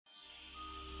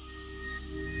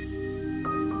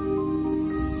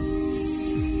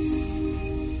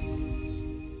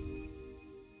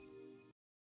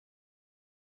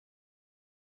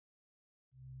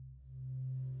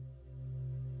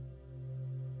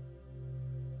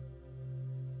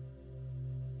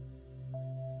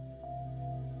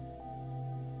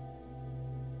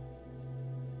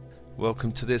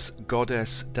Welcome to this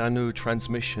Goddess Danu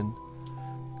transmission,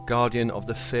 guardian of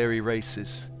the Faery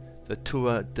Races, the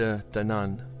Tuatha Dé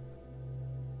Danann.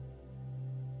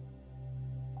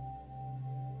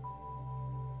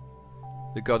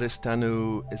 The Goddess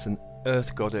Danu is an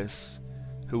earth goddess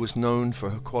who was known for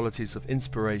her qualities of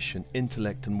inspiration,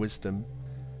 intellect and wisdom.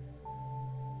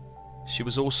 She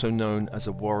was also known as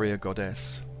a warrior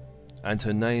goddess, and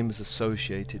her name is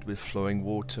associated with flowing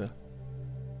water.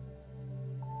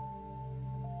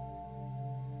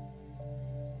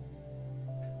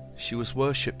 She was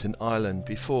worshipped in Ireland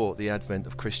before the advent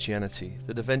of Christianity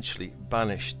that eventually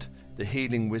banished the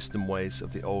healing wisdom ways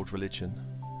of the old religion.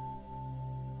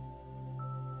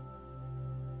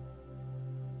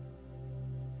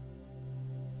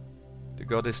 The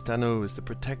Goddess Danu is the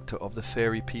protector of the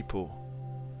Faery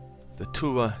People, the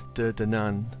Tuatha Dé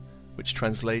Danann, which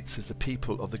translates as the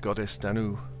people of the Goddess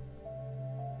Danu.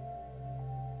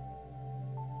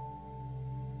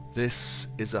 This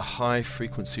is a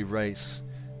high-frequency race,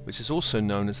 which is also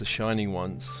known as the Shining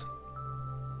Ones.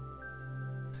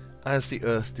 As the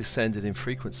earth descended in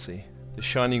frequency, the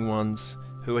Shining Ones,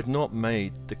 who had not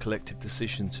made the collective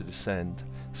decision to descend,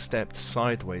 stepped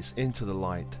sideways into the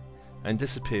light and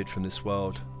disappeared from this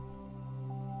world.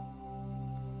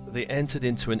 They entered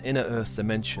into an inner earth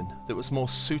dimension that was more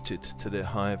suited to their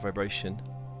higher vibration,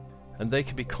 and they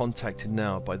can be contacted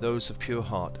now by those of pure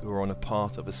heart who are on a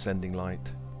path of ascending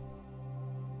light.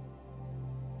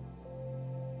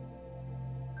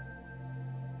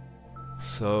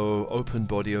 So, open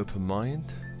body, open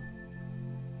mind.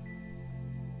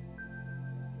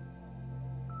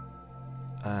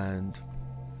 And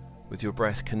with your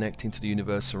breath connecting to the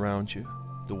universe around you,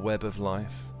 the web of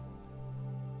life.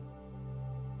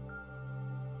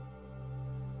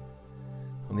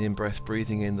 On the in-breath,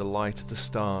 breathing in the light of the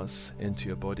stars into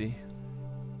your body.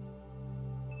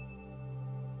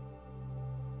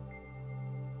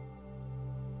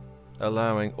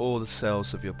 Allowing all the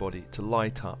cells of your body to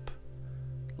light up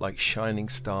like shining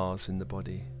stars in the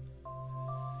body.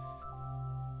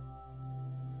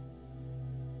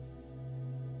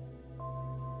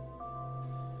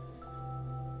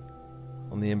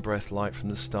 On the in-breath, light from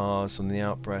the stars. On the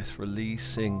out-breath,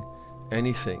 releasing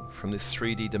anything from this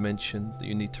 3D dimension that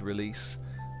you need to release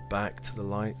back to the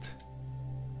light.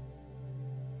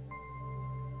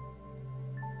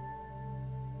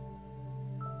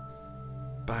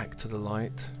 Back to the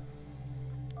light.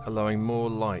 Allowing more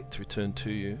light to return to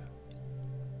you.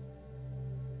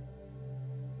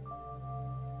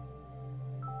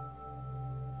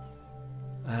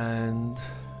 And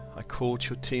I call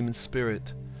to your team and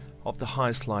spirit of the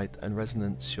highest light and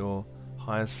resonance, your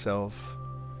higher self,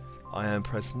 I am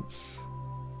presence,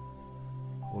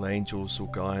 all angels, all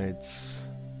guides,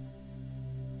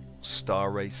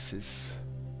 star races,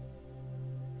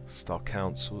 star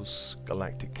councils,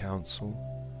 galactic council,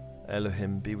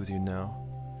 Elohim be with you now.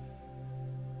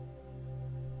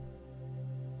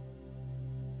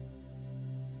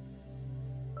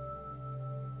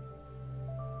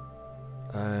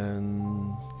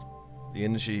 And the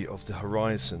energy of the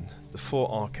horizon, the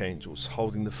 4 archangels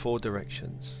holding the 4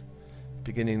 directions,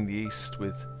 beginning in the east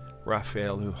with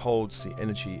Raphael, who holds the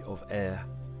energy of air,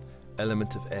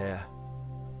 element of air.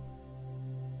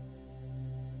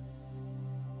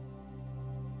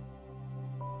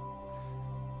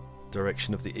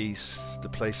 Direction of the east, the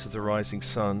place of the rising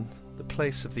sun, the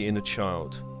place of the inner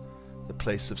child, the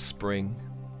place of spring.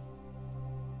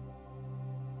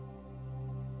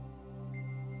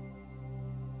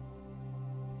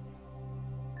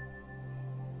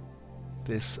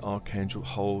 This archangel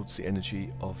holds the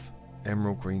energy of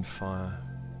emerald green fire,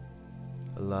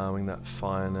 allowing that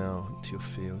fire now into your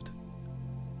field.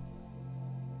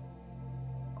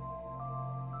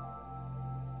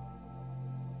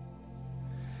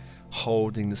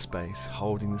 Holding the space,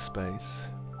 holding the space.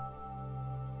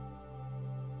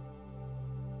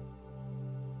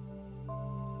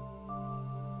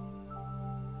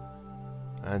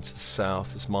 And to the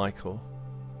south is Michael,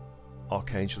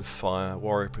 Archangel of Fire,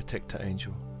 Warrior Protector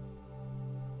Angel.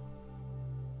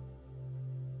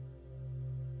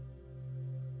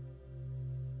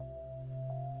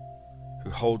 Who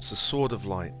holds the Sword of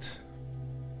Light.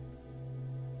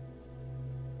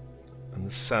 And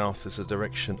the south is a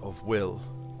direction of will,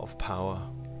 of power.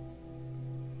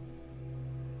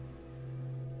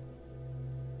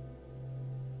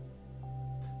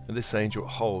 And this angel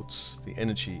holds the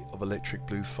energy of electric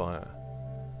blue fire.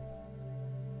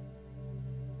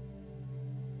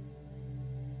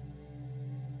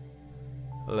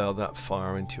 Allow that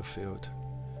fire into your field.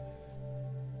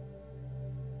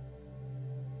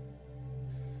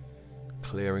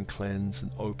 Clear and cleanse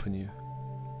and open you.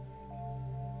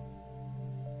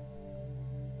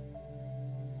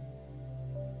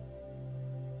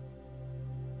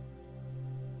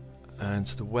 And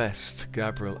to the west,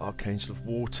 Gabriel, Archangel of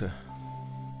Water.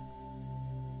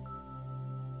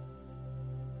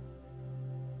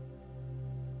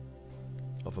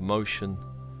 Of emotion.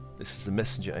 This is the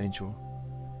messenger angel.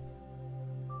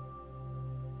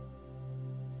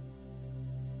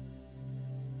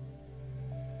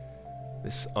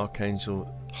 This archangel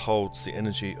holds the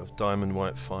energy of diamond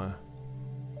white fire.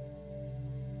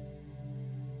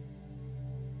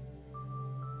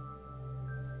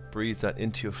 Breathe that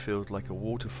into your field like a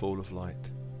waterfall of light,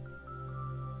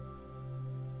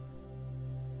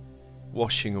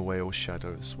 washing away all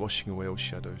shadows, washing away all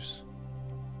shadows.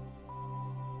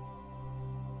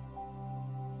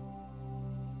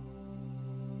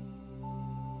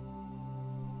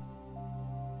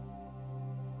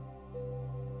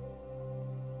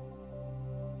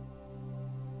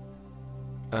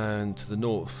 And to the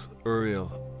north,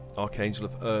 Uriel, Archangel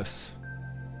of Earth,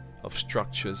 of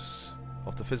structures,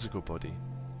 of the physical body.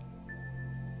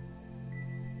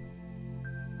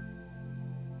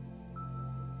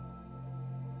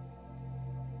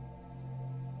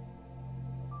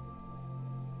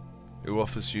 Who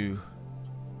offers you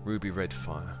ruby red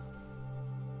fire.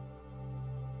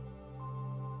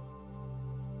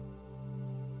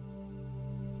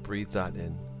 Breathe that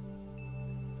in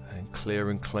and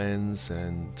clear and cleanse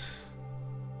and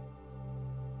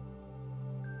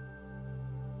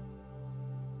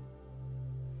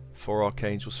four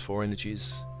archangels, four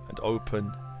energies, and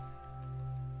open,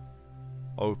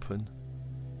 open.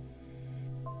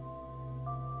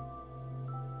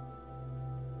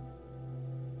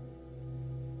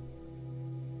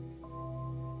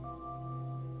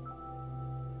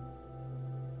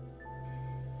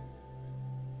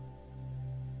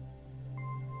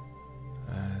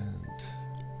 And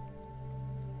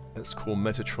let's call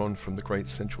Metatron from the great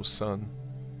central sun.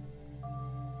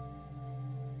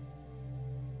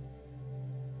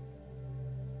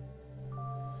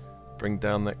 Bring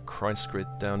down that Christ grid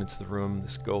down into the room,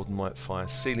 this golden white fire,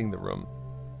 sealing the room.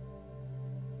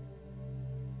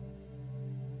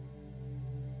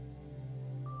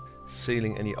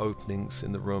 Sealing any openings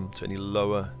in the room to any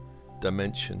lower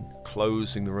dimension,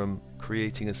 closing the room,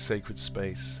 creating a sacred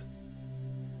space.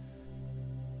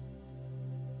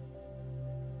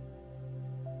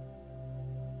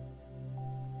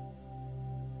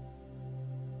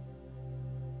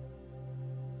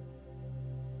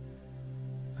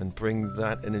 And bring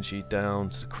that energy down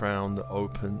to the crown that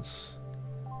opens.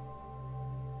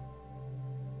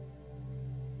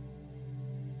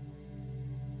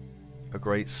 A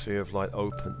great sphere of light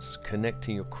opens,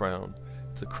 connecting your crown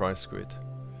to the Christ grid.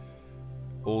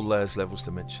 All layers, levels,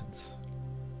 dimensions.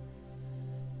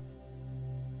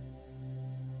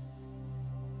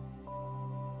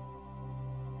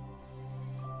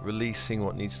 Releasing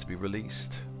what needs to be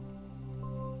released.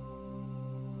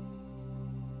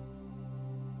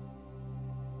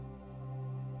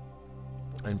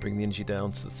 And bring the energy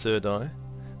down to the third eye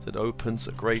that opens,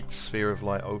 a great sphere of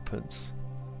light opens.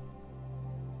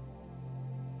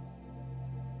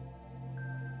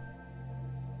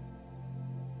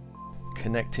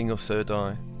 Connecting your third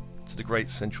eye to the great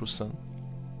central sun.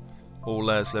 All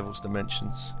layers, levels,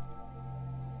 dimensions.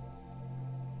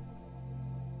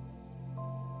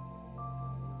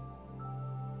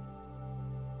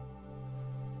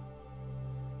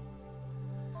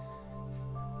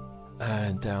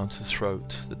 And down to the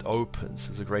throat that opens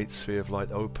as a great sphere of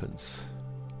light opens.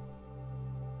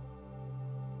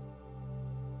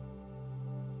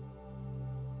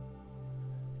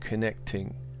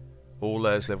 Connecting all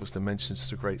layers, levels, dimensions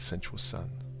to the great central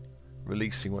sun.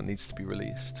 Releasing what needs to be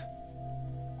released.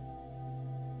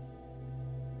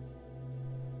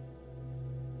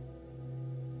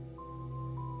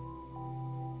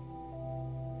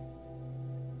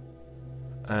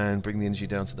 And bring the energy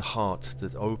down to the heart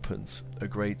that opens, a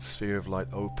great sphere of light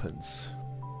opens.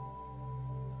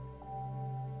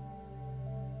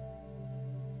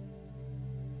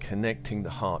 Connecting the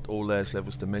heart, all layers,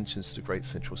 levels, dimensions to the great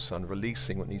central sun,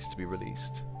 releasing what needs to be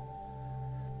released.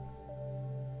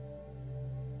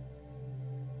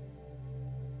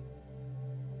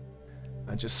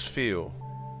 And just feel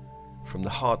from the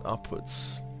heart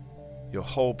upwards, your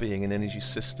whole being and energy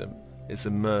system is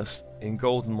immersed in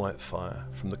golden white fire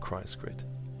from the Christ grid.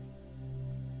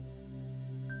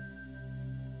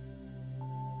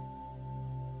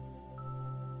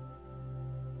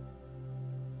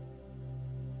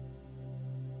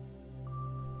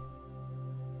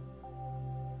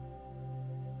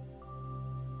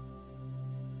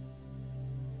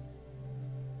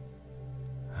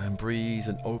 And breathe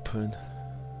and open.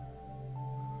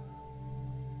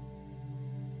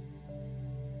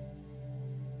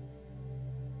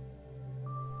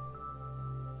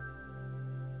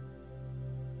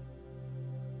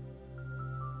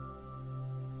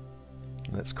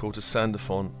 Let's call to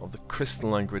Sandaphon of the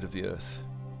crystalline grid of the earth.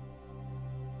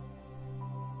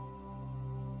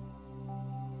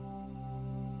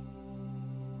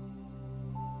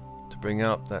 To bring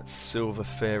up that silver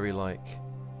fairy-like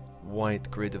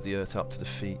white grid of the earth up to the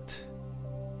feet.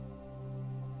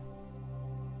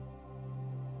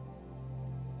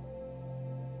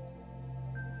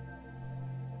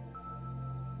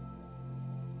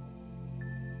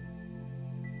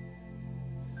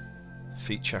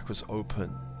 Feet chakras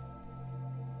open.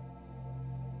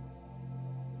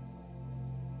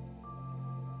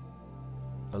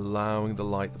 Allowing the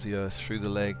light of the earth through the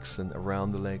legs and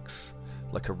around the legs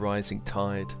like a rising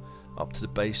tide up to the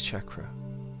base chakra.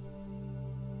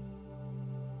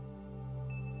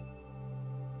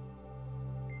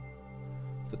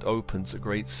 That opens, a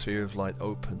great sphere of light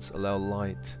opens. Allow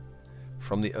light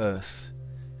from the earth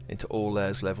into all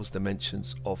layers, levels,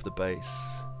 dimensions of the base.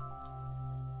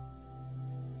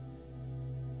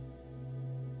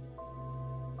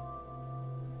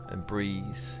 And breathe.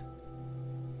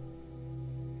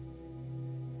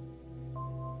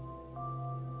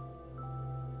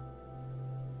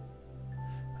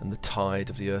 And the tide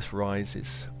of the earth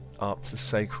rises up to the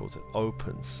sacral that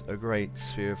opens. A great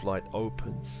sphere of light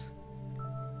opens.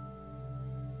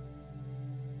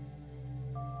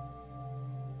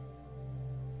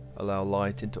 Allow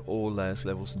light into all layers,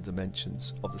 levels and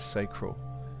dimensions of the sacral.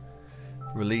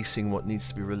 Releasing what needs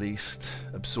to be released.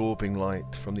 Absorbing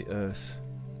light from the earth.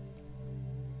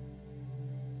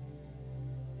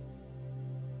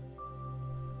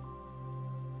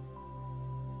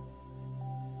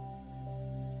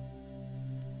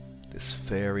 This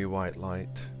fairy white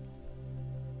light.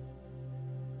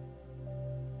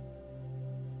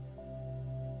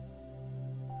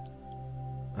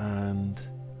 And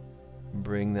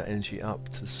bring that energy up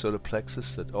to the solar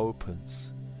plexus that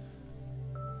opens.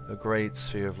 A great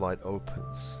sphere of light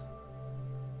opens.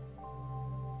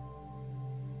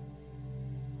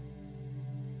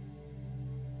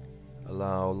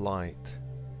 Allow light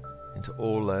into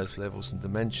all layers, levels and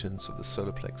dimensions of the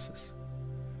solar plexus.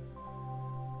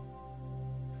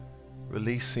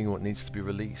 Releasing what needs to be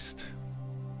released.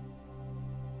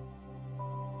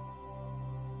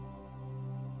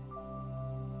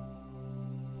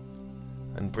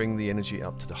 And bring the energy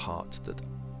up to the heart that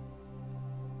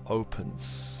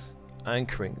opens,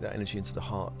 anchoring that energy into the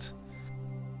heart.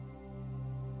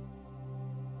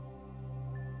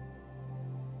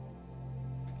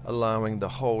 Allowing the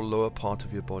whole lower part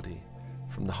of your body,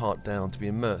 from the heart down, to be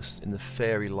immersed in the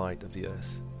fairy light of the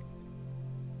earth.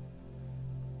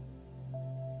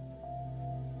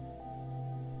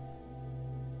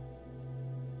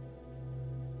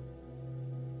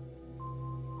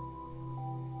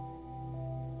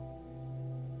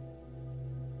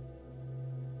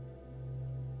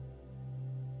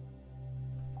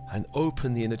 And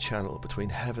open the inner channel between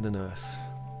heaven and earth.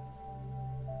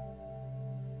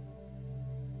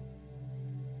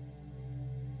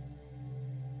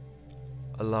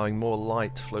 Allowing more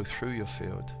light to flow through your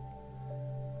field.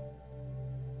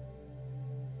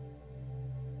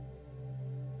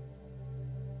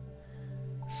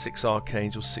 Six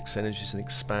archangels, six energies, and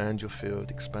expand your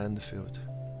field, expand the field.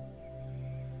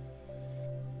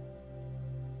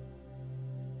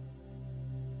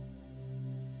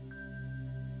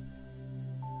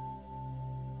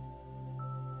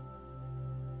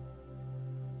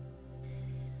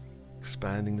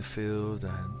 Expanding the field,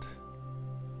 and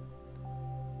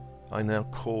I now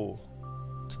call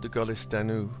to the Goddess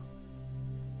Danu.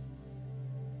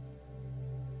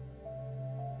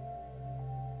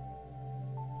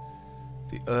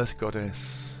 The Earth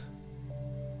Goddess,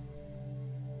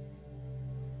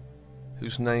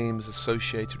 whose name is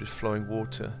associated with flowing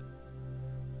water.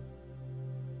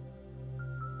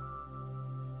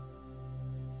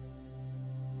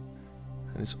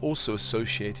 And is also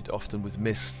associated often with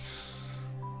mists.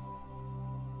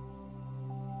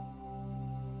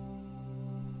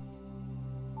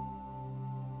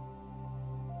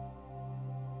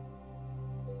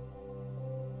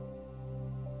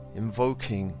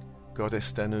 Invoking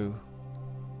Goddess Danu.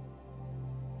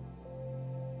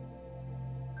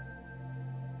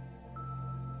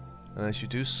 And as you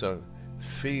do so,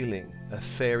 feeling a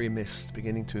fairy mist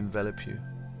beginning to envelop you.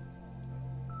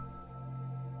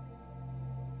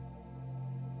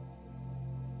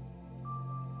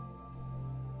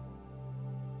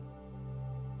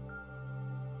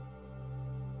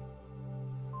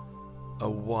 A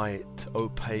white,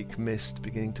 opaque mist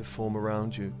beginning to form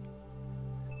around you.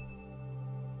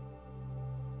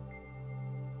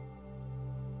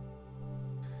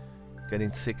 Getting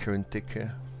thicker and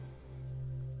thicker.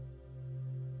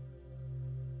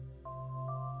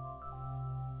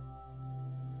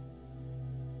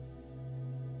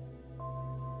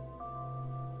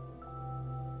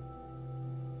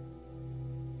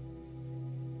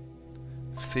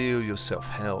 feel yourself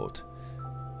held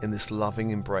in this loving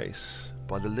embrace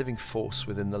by the living force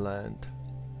within the land.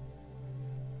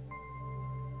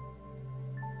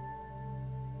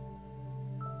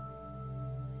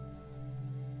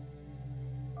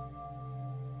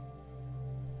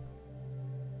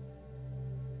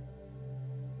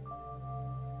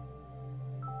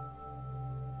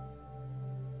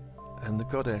 And the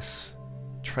goddess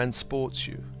transports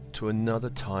you to another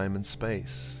time and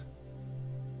space.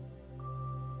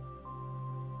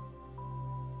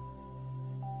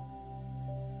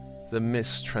 The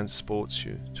mist transports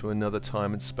you to another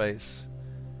time and space.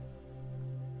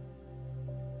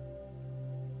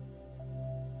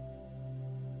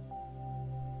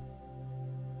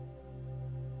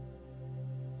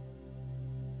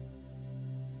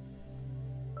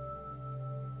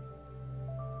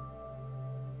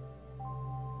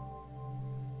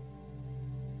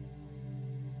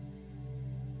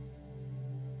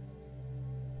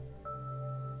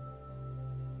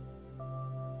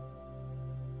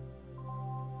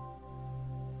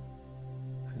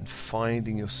 And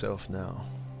finding yourself now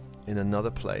in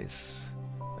another place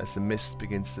as the mist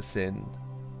begins to thin.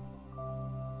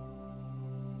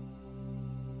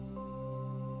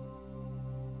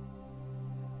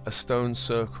 A stone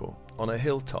circle on a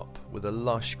hilltop with a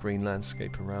lush green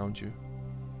landscape around you.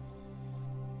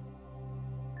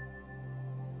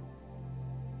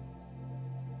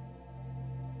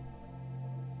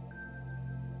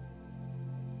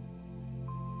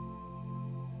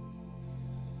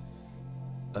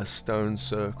 A stone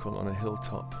circle on a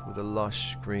hilltop with a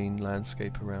lush green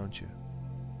landscape around you.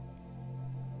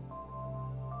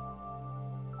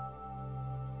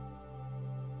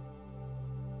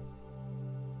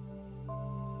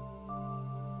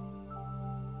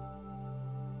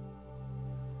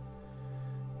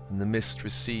 And the mist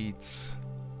recedes,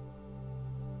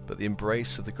 but the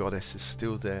embrace of the goddess is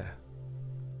still there.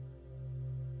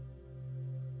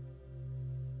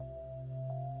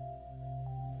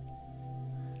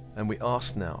 And we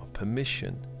ask now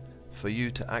permission for you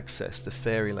to access the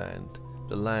fairyland,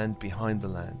 the land behind the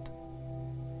land.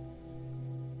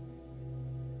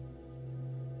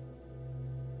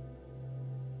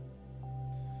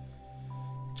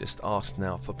 Just ask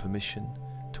now for permission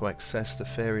to access the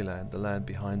fairyland, the land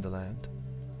behind the land.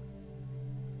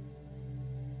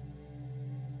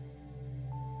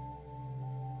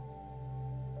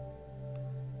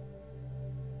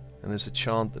 And there's a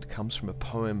chant that comes from a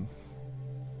poem.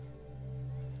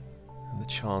 And the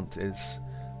chant is,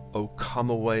 "O come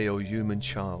away, O human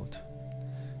child,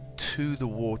 to the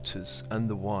waters and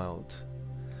the wild.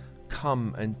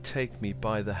 Come and take me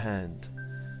by the hand,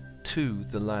 to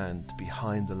the land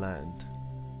behind the land."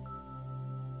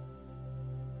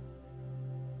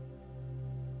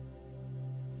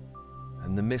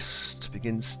 And the mist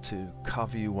begins to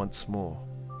cover you once more.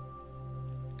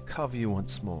 Cover you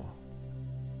once more.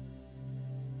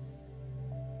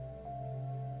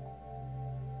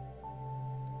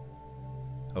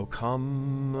 O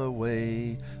come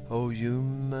away, O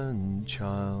human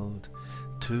child,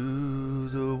 to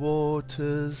the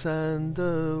waters and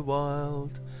the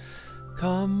wild.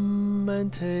 Come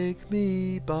and take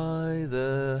me by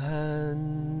the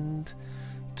hand,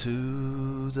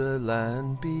 to the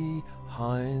land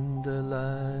behind the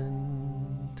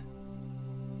land.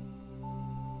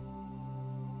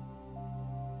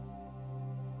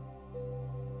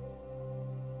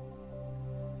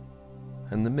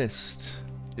 And the mist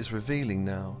is revealing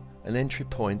now an entry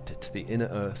point to the inner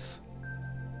earth.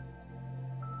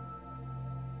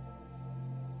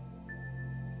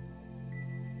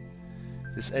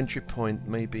 This entry point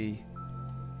may be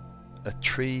a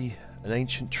tree, an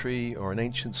ancient tree or an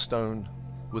ancient stone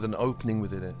with an opening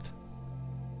within it.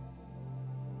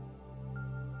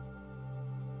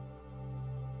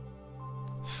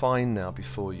 Find now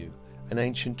before you an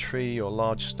ancient tree or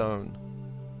large stone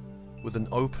with an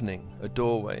opening, a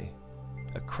doorway,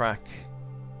 a crack.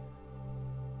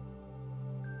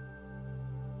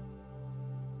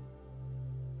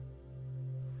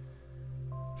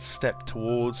 Step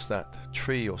towards that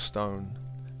tree or stone.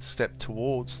 Step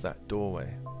towards that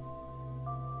doorway.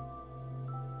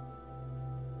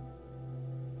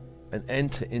 And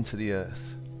enter into the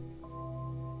earth.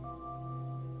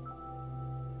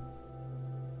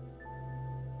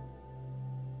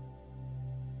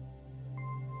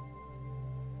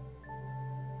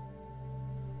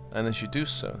 And as you do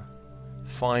so,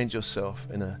 find yourself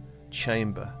in a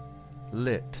chamber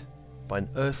lit by an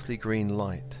earthly green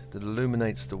light that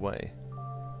illuminates the way.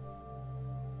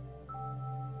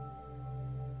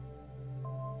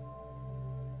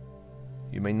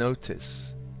 You may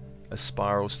notice a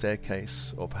spiral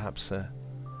staircase or perhaps a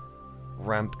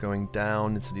ramp going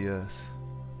down into the earth.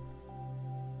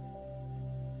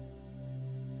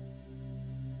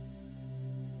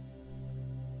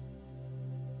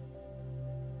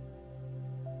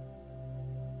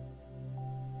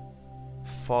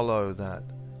 Follow that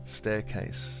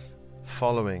staircase,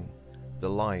 following the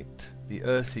light, the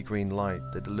earthy green light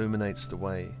that illuminates the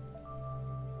way.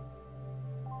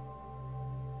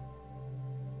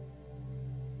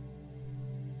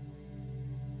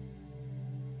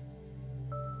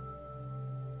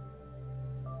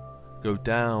 Go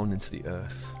down into the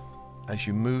earth as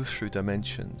you move through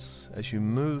dimensions, as you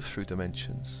move through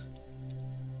dimensions.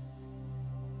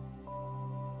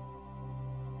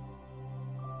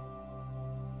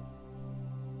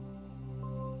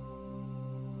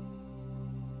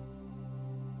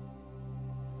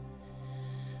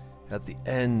 At the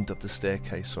end of the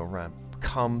staircase or ramp,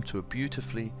 come to a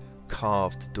beautifully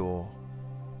carved door.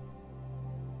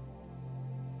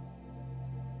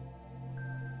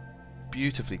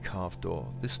 Beautifully carved door.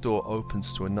 This door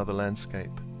opens to another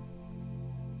landscape.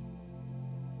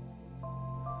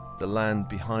 The land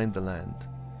behind the land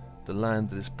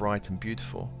that is bright and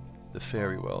beautiful, the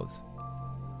fairy world.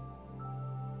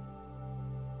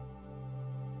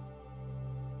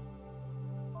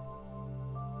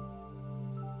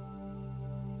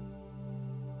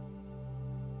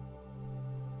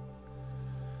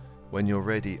 When you're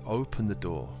ready, open the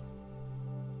door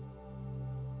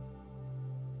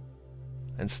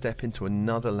and step into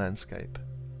another landscape,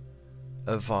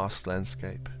 a vast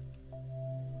landscape.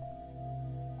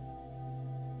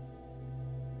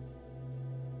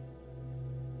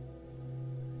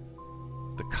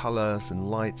 The colors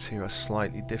and lights here are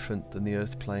slightly different than the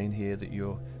earth plane here that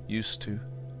you're used to.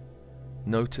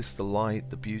 Notice the light,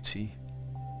 the beauty.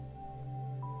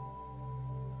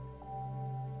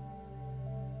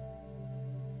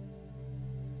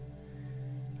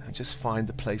 And just find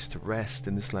a place to rest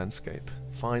in this landscape.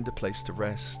 Find a place to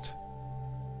rest.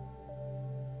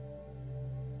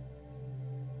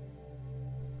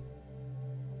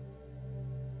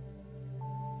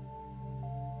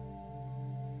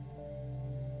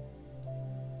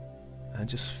 And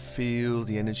just feel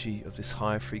the energy of this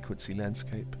high frequency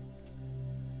landscape.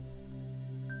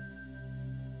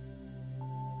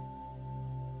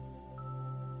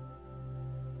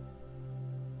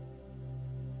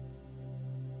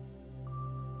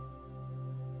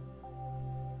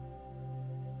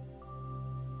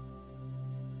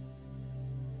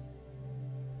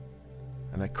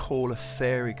 And I call a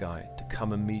fairy guide to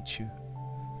come and meet you.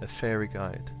 A fairy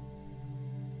guide.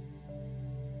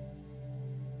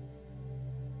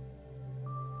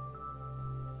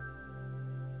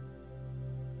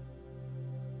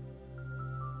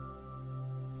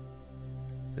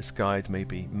 This guide may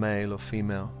be male or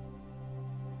female,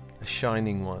 a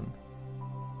shining one.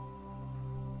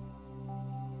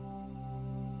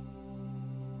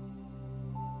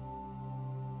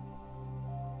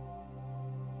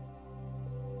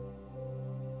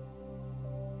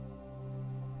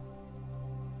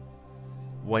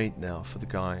 Wait now for the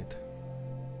guide.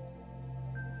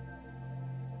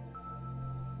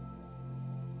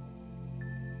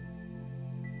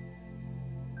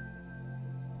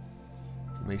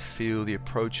 You may feel the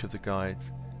approach of the guide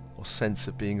or sense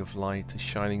a being of light, a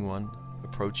shining one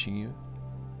approaching you.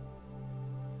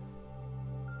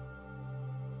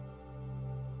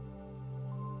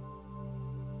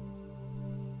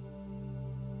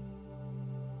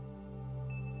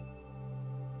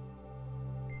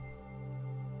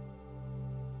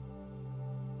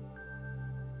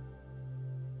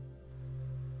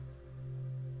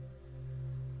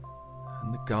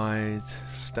 And the guide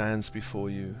stands before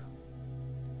you.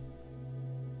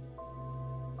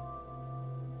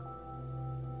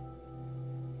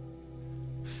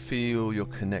 Feel your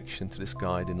connection to this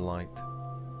guide in light.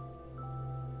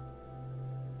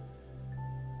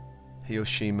 He or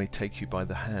she may take you by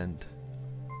the hand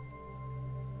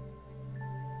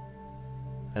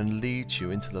and lead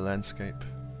you into the landscape.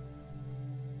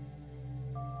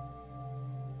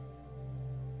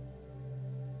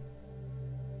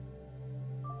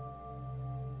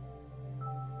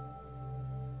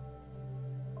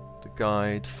 The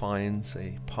guide finds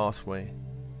a pathway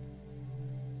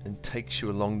and takes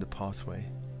you along the pathway.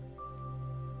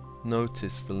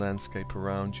 Notice the landscape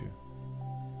around you.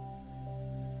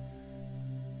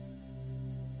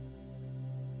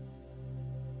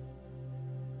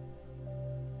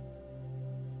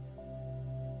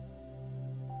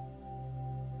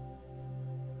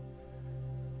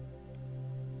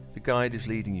 The guide is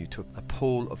leading you to a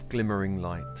pool of glimmering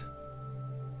light.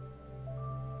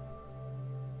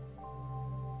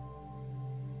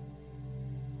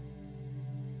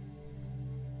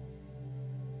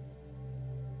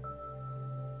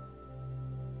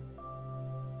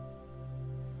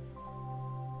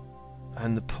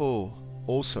 And the pool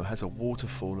also has a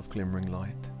waterfall of glimmering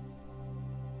light.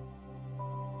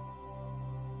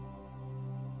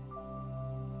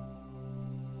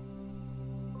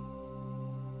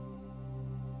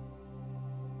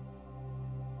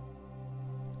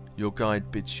 Your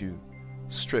guide bids you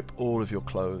strip all of your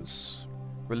clothes,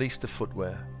 release the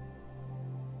footwear.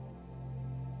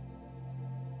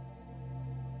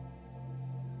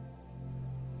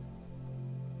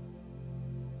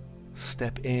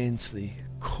 Step into the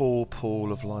core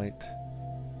pool of light.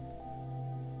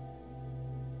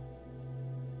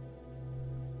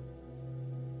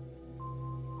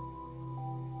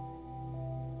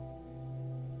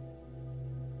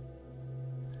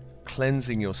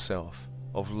 Cleansing yourself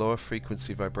of lower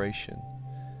frequency vibration.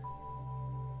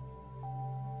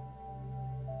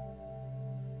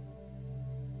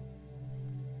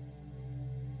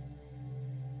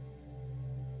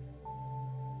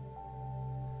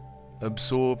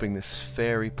 Absorbing this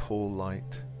fairy pool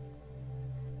light.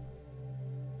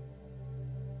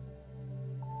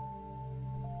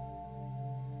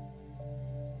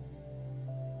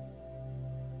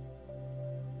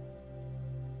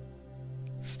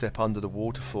 Step under the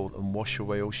waterfall and wash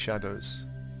away all shadows.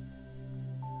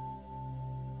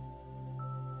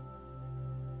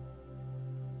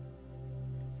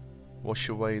 Wash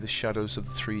away the shadows of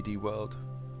the 3D world.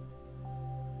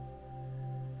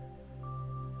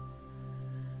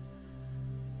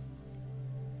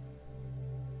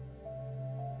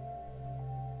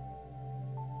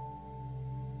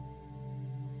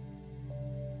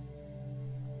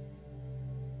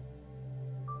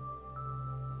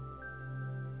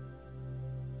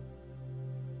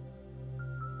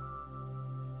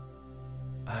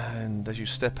 And as you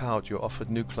step out, you're offered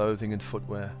new clothing and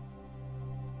footwear.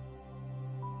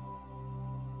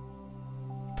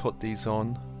 Put these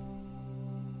on.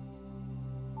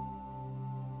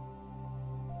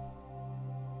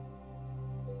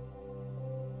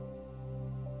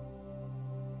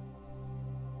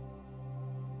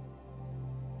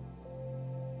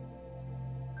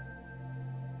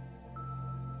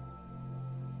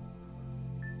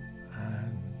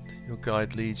 And your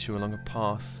guide leads you along a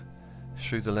path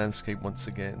through the landscape once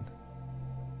again.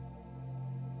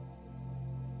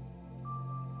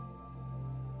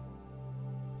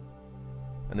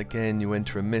 And again you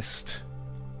enter a mist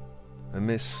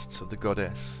of the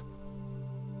goddess.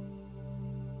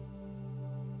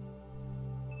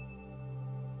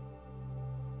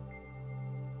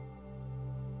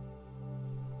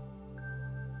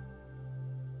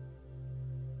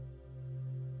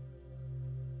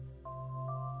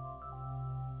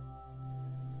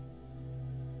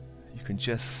 You can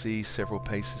just see several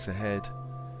paces ahead.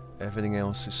 Everything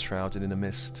else is shrouded in a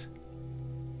mist.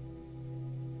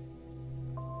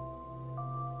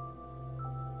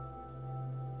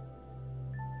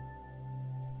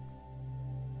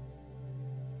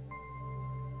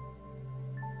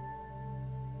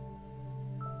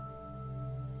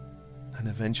 And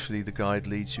eventually the guide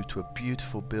leads you to a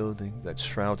beautiful building that's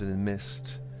shrouded in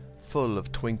mist, full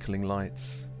of twinkling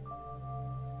lights.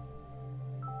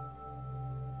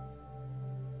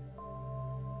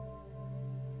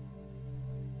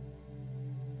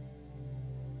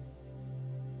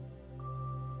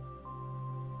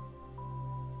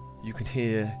 You can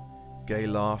hear gay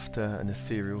laughter and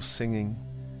ethereal singing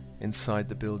inside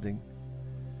the building.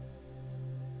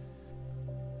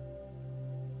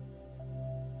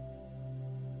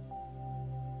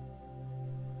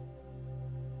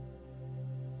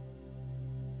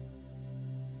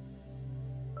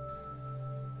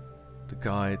 The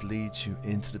guide leads you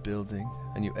into the building,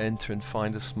 and you enter and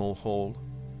find a small hall.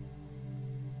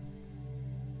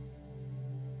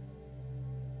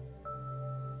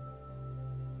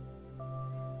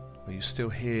 Where you still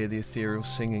hear the ethereal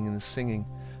singing, and the singing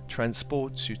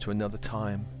transports you to another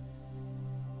time.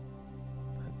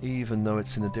 And even though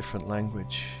it's in a different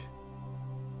language,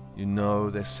 you know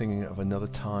they're singing of another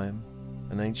time,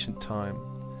 an ancient time,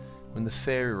 when the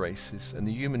Faery Races and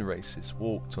the human races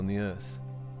walked on the earth.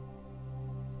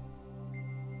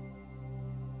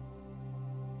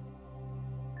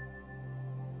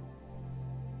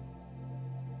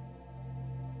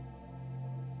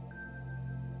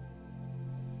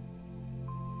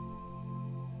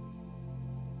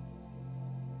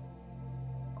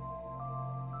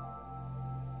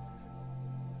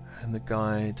 And the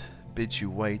guide bids you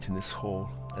wait in this hall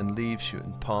and leaves you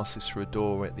and passes through a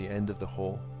door at the end of the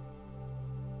hall.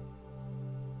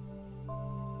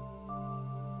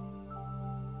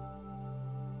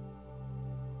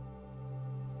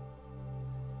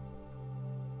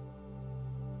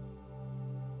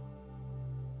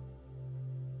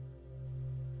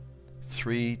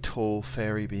 3 tall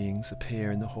fairy beings appear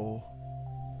in the hall.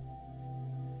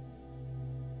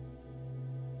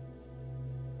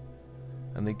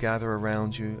 And they gather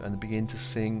around you and they begin to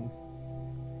sing.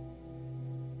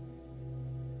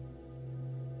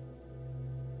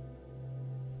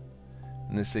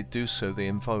 And as they do so, they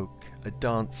invoke a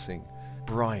dancing,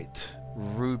 bright,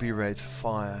 ruby red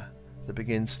fire that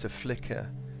begins to flicker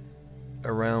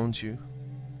around you.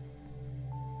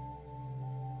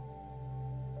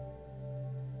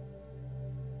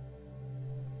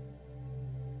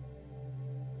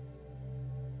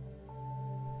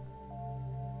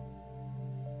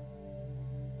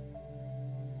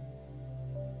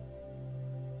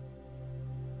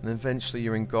 And eventually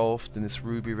you're engulfed in this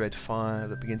ruby red fire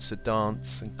that begins to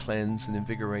dance and cleanse and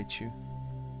invigorate you.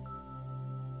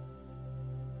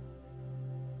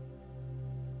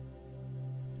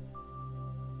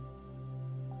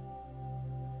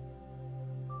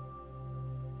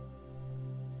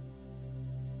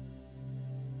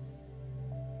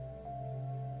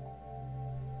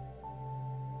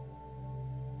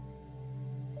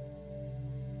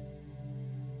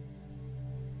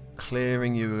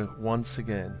 Clearing you once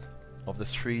again of the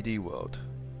 3D world.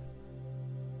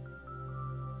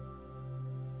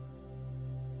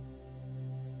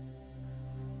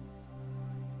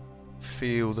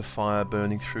 Feel the fire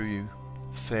burning through you,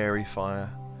 fairy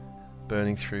fire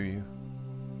burning through you.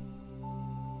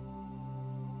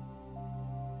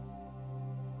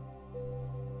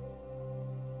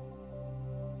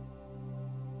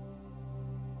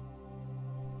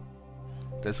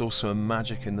 There's also a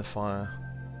magic in the fire.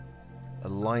 A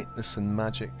lightness and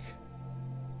magic.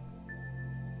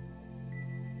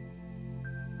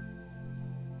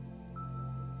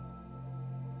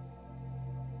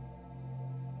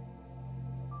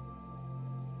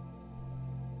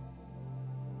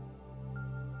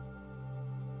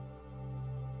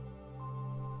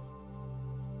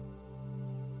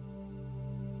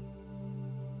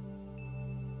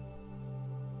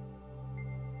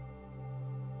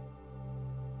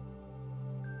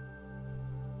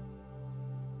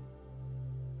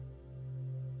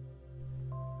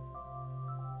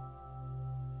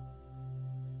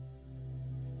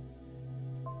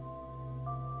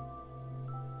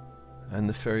 And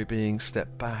the fairy beings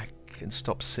step back and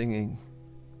stop singing.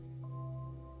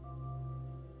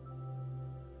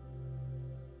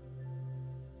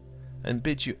 And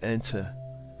bid you enter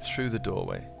through the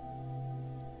doorway.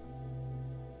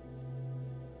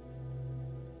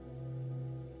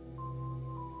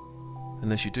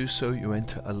 And as you do so, you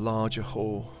enter a larger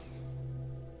hall.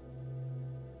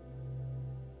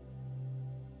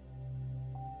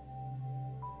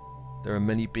 There are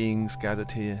many beings gathered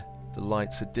here. The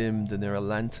lights are dimmed and there are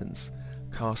lanterns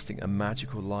casting a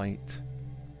magical light.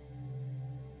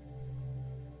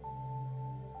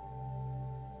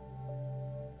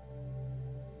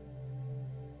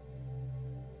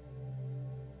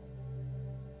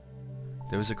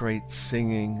 There is a great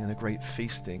singing and a great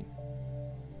feasting.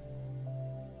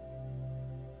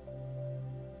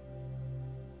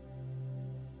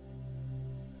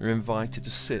 You're invited to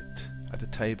sit at a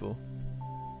table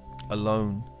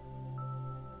alone.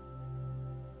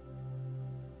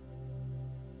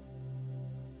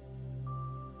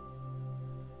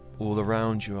 All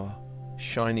around you are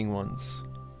shining ones,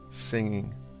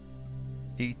 singing,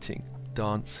 eating,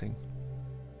 dancing.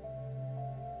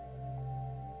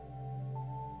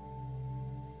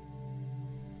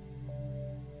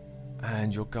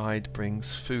 And your guide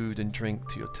brings food and drink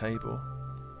to your table.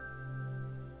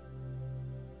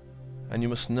 And you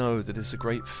must know that it's a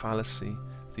great fallacy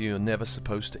that you're never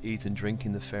supposed to eat and drink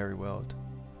in the fairy world.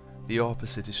 The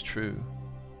opposite is true.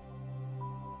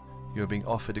 You're being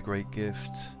offered a great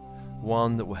gift,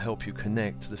 one that will help you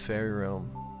connect to the fairy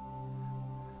realm.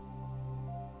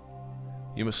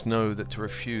 You must know that to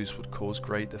refuse would cause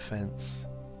great offense.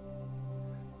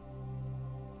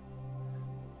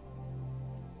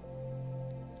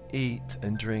 Eat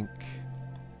and drink.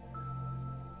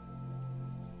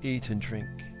 Eat and drink.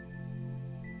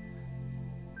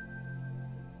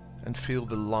 And feel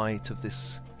the light of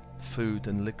this food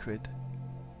and liquid.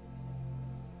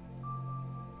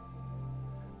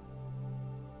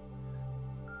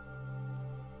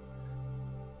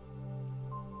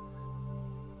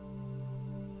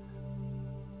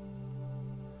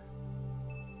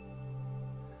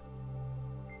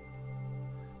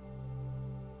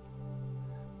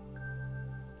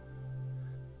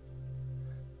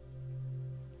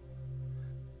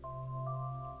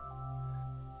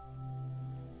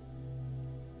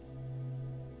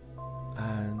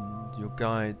 Your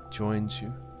guide joins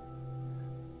you,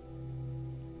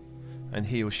 and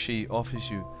he or she offers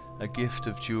you a gift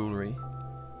of jewelry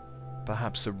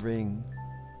perhaps a ring,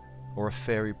 or a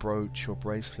fairy brooch or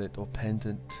bracelet or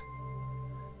pendant.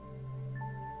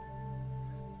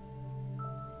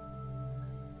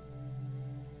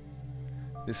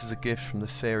 This is a gift from the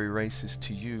Faery Races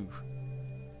to you.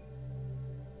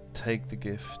 Take the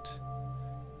gift.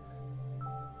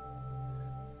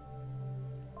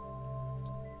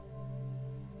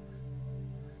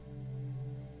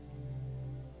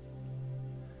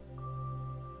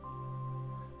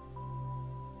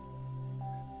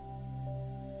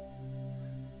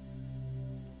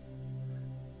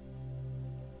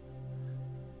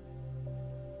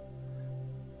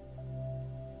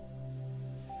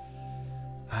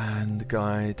 And the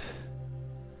guide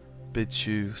bids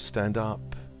you stand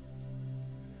up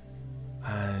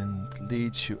and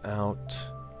leads you out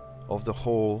of the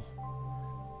hall.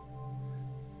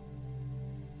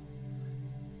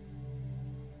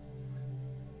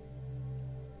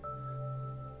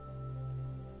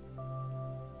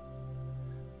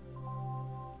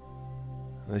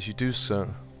 And as you do so,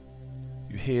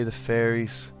 you hear the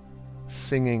fairies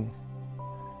singing,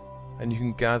 and you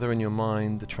can gather in your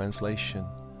mind the translation.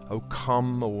 "O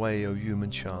come away, O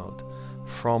human child,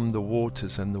 from the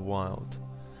waters and the wild.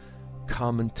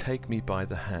 Come and take me by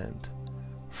the hand,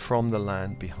 from the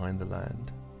land behind the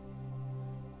land."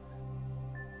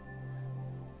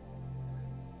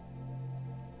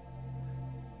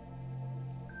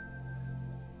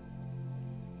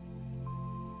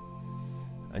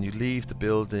 And you leave the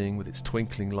building with its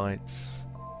twinkling lights,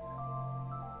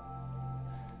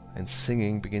 and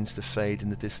singing begins to fade in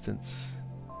the distance.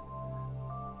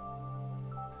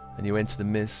 And you enter the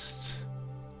mist.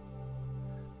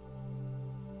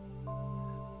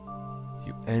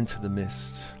 You enter the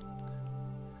mist.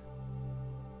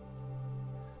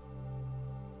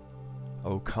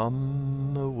 "O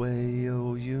come away,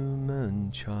 O human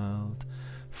child,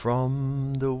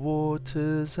 from the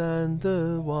waters and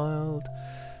the wild.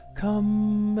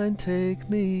 Come and take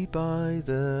me by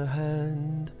the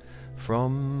hand,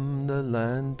 from the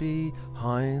land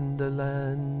behind the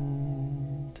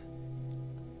land."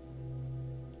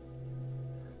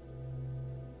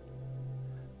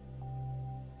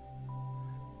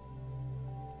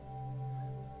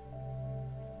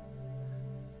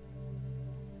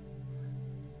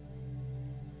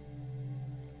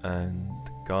 And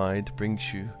the guide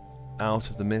brings you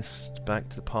out of the mist, back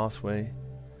to the pathway.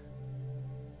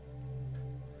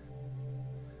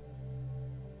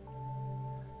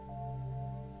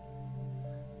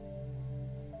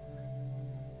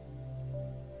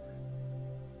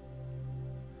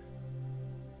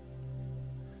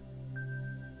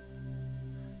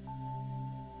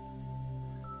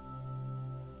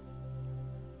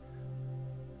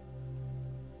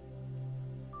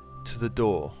 To the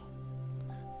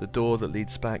door that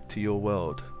leads back to your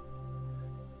world.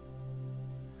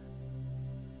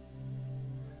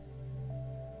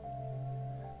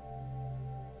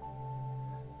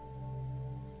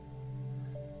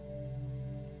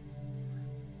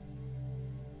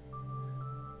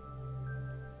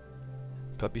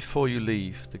 But before you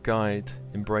leave, the guide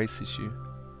embraces you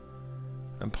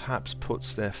and perhaps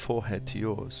puts their forehead to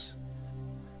yours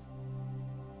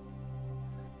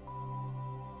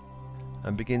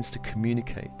and begins to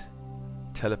communicate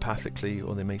telepathically,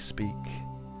 or they may speak.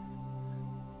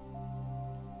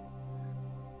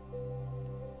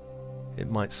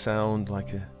 It might sound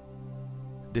like a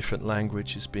different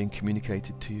language is being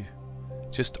communicated to you.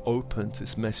 Just open to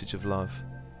this message of love.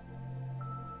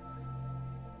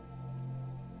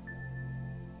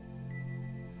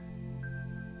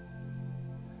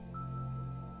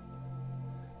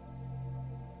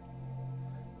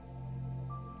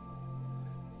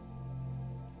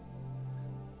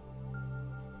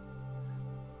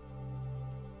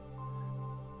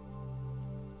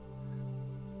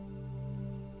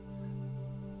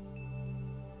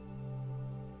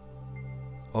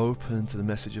 Open to the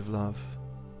message of love.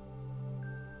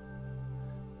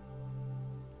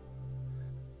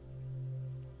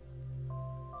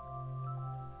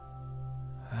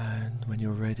 And when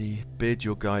you're ready, bid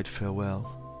your guide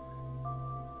farewell.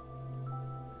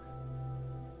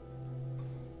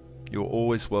 You're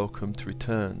always welcome to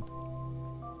return.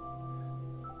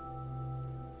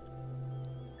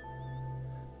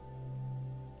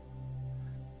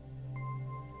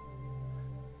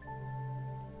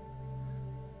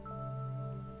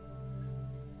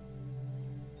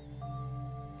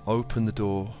 Open the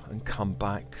door and come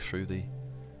back through the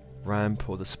ramp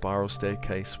or the spiral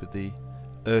staircase with the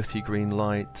earthy green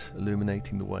light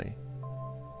illuminating the way.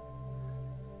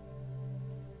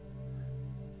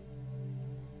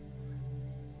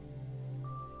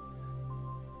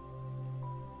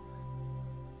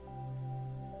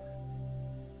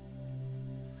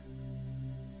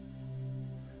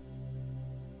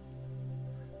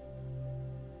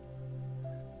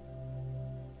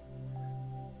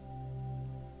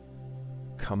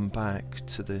 come back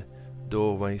to the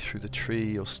doorway through the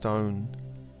tree or stone.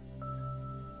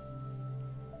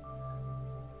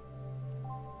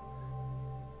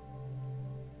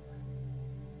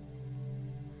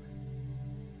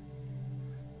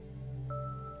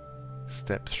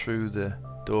 Step through the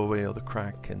doorway or the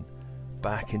crack and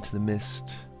back into the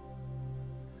mist.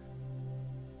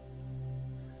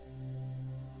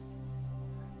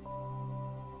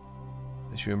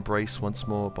 As you embrace once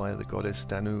more by the Goddess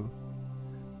Danu.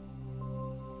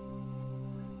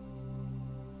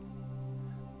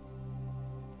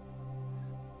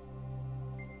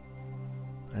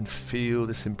 And feel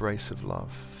this embrace of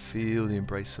love. Feel the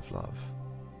embrace of love.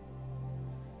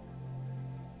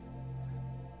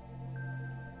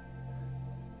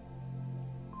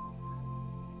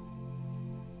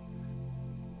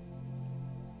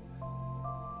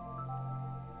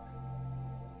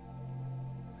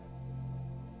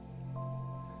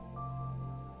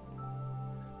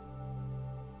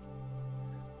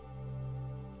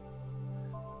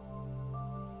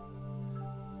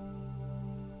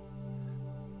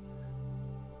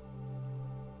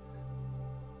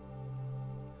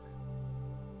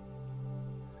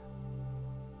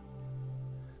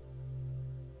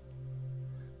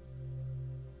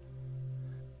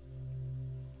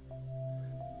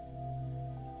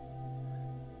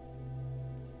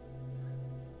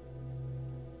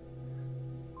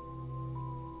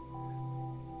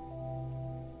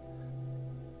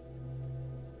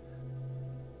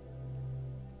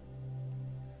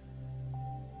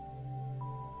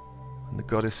 The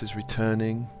goddess is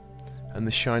returning, and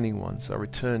the shining ones are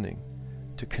returning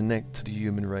to connect to the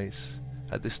human race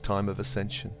at this time of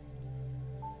ascension.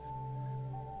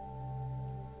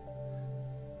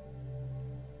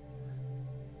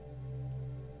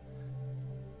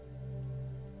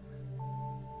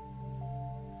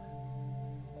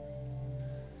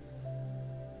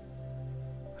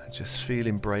 And just feel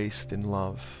embraced in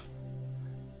love.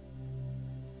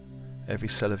 Every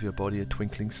cell of your body a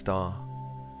twinkling star.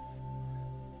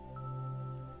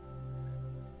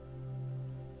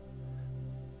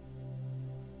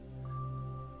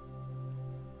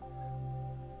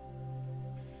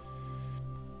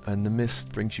 And the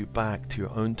mist brings you back to your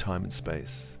own time and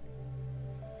space.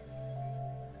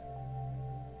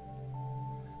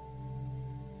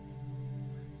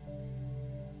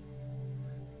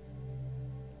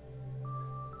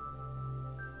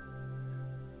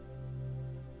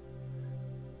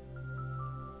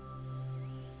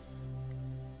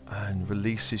 And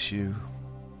releases you.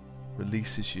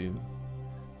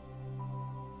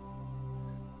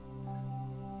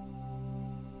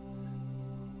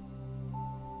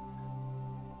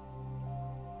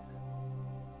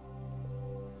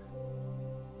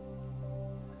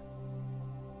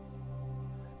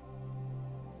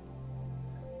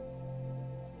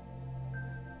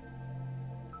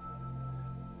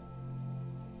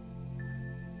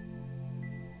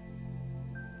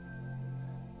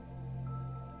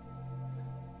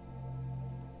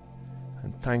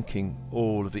 And thanking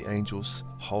all of the angels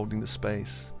holding the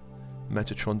space,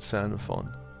 Metatron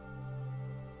Sanophon.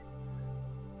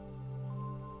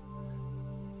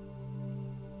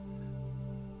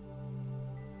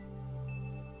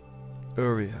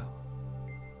 Uriel,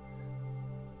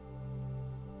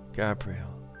 Gabriel,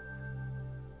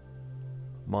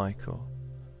 Michael,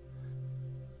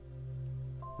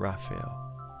 Raphael,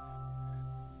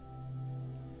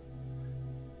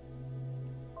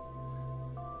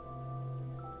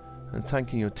 and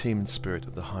thanking your team and spirit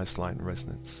of the highest light and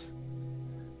resonance.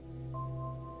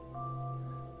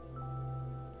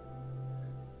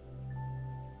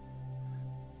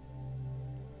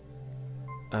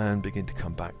 And begin to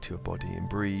come back to your body and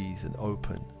breathe and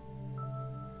open.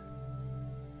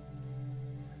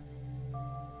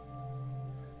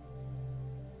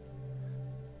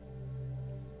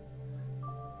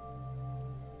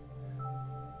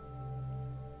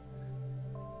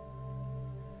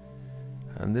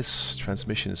 And this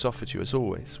transmission is offered to you as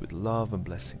always with love and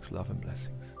blessings, love and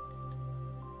blessings.